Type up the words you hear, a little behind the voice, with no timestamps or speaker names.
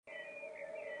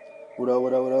What up,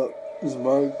 what up, what up? This is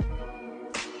Mug.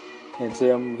 And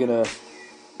today I'm gonna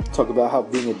talk about how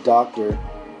being a doctor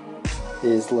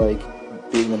is like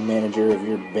being the manager of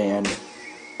your band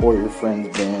or your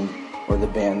friend's band or the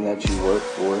band that you work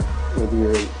for, whether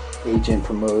you're an agent,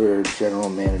 promoter, general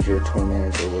manager, tour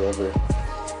manager, whatever.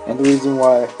 And the reason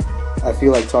why I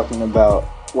feel like talking about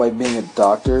why being a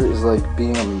doctor is like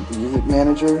being a music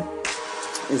manager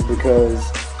is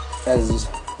because as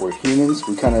we're humans,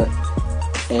 we kind of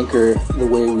anchor the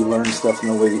way we learn stuff and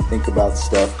the way we think about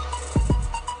stuff.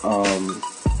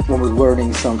 When we're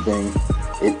learning something,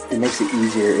 it makes it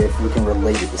easier if we can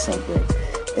relate it to something.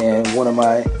 And one of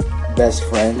my best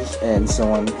friends and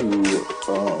someone who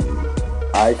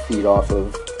I feed off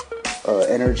of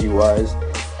energy-wise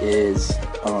is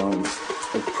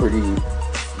a pretty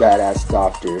badass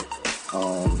doctor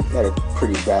at a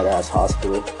pretty badass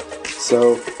hospital.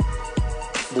 So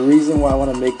the reason why I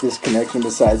want to make this connection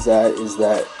besides that is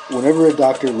that whenever a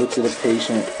doctor looks at a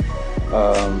patient,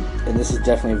 and this is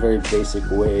definitely a very basic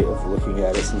way of looking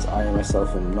at it since I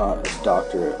myself am not a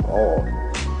doctor at all,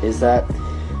 is that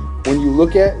when you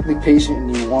look at the patient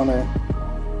and you want to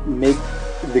make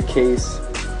the case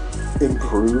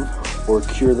improve or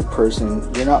cure the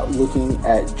person, you're not looking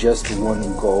at just one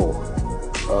goal.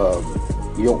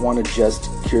 You don't want to just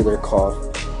cure their cough.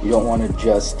 You don't want to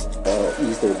just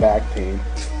ease their back pain.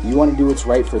 You want to do what's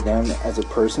right for them as a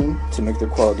person to make their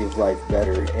quality of life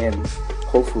better and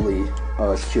hopefully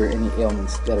cure any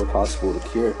ailments that are possible to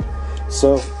cure.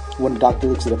 So when a doctor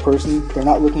looks at a person, they're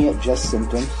not looking at just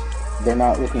symptoms. They're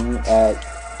not looking at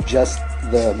just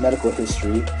the medical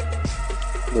history.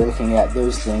 They're looking at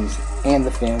those things and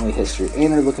the family history.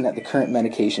 And they're looking at the current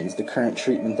medications, the current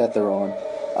treatment that they're on,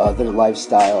 their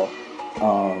lifestyle,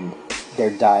 their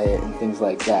diet, and things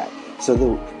like that. So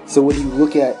when you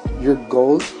look at your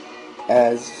goals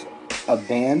as a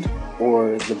band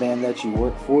or the band that you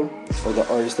work for or the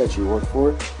artist that you work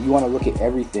for, you want to look at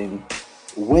everything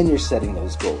when you're setting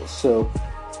those goals. So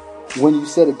when you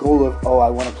set a goal of, I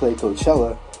want to play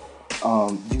Coachella,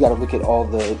 you got to look at all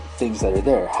the things that are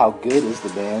there. How good is the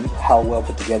band? How well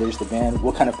put together is the band?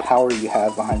 What kind of power you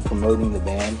have behind promoting the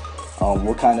band?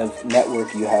 What kind of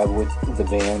network you have with the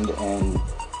band, and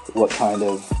what kind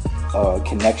of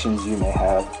connections you may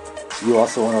have. You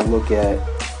also want to look at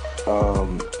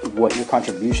what your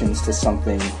contributions to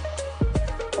something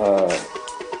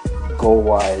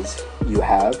goal-wise you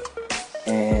have,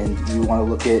 and you want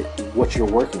to look at what you're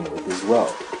working with as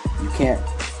well. You can't,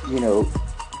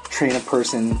 train a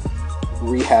person,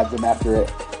 rehab them after an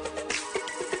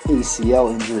ACL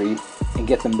injury, and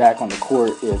get them back on the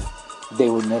court if they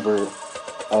were never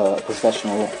a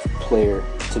professional player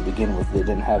to begin with. They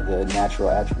didn't have the natural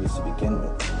attributes to begin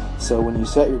with. So when you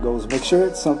set your goals, make sure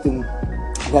it's something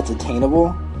that's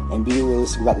attainable and be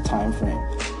realistic about the time frame.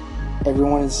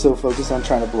 Everyone is so focused on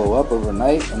trying to blow up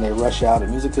overnight, and they rush out a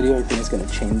music video and think it's going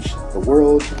to change the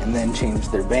world and then change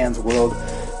their band's world.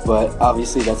 But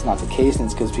obviously that's not the case, and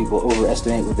it's because people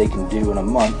overestimate what they can do in a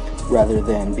month rather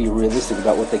than be realistic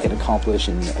about what they can accomplish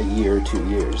in a year or 2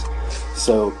 years.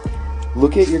 So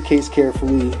look at your case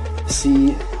carefully,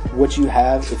 see what you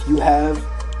have. If you have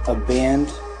a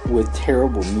band with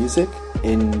terrible music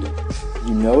and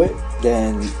you know it,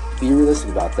 then be realistic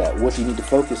about that. What do you need to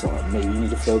focus on? Maybe you need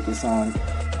to focus on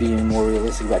being more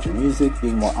realistic about your music,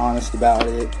 being more honest about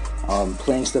it,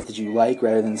 playing stuff that you like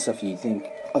rather than stuff you think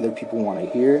other people want to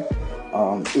hear.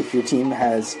 If your team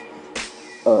has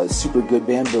a super good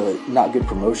band but not good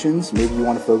promotions, maybe you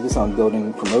want to focus on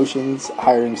building promotions,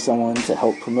 hiring someone to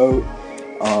help promote,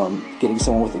 getting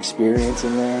someone with experience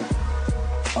in there,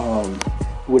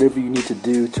 whatever you need to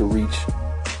do to reach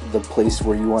the place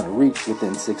where you want to reach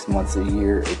within 6 months, a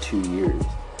year, or 2 years.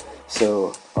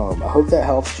 So I hope that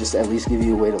helps, just at least give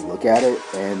you a way to look at it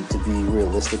and to be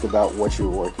realistic about what you're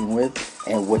working with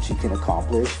and what you can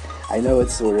accomplish. I know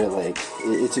it's sort of like,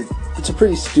 it's a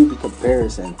pretty stupid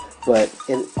comparison, but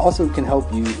it also can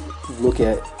help you look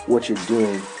at what you're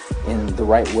doing in the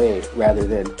right way rather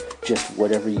than just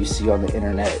whatever you see on the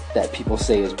internet that people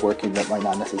say is working that might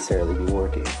not necessarily be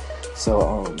working.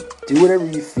 So do whatever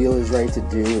you feel is right to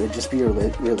do and just be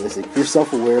realistic. If you're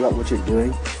self-aware about what you're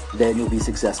doing, then you'll be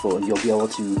successful and you'll be able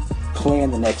to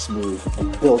plan the next move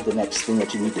and build the next thing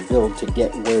that you need to build to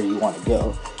get where you want to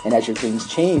go. And as your things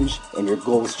change and your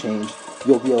goals change,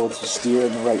 you'll be able to steer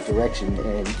in the right direction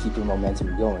and keep your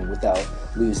momentum going without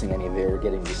losing any of it or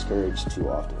getting discouraged too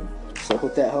often. So I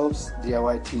hope that helps.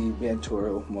 DIYT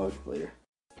Bantoro Mode later.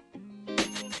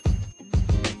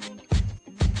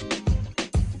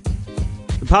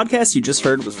 The podcast you just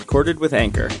heard was recorded with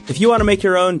Anchor. If you want to make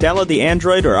your own, download the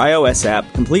Android or iOS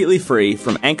app completely free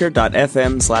from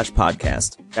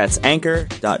anchor.fm/podcast. That's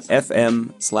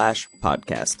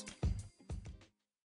anchor.fm/podcast.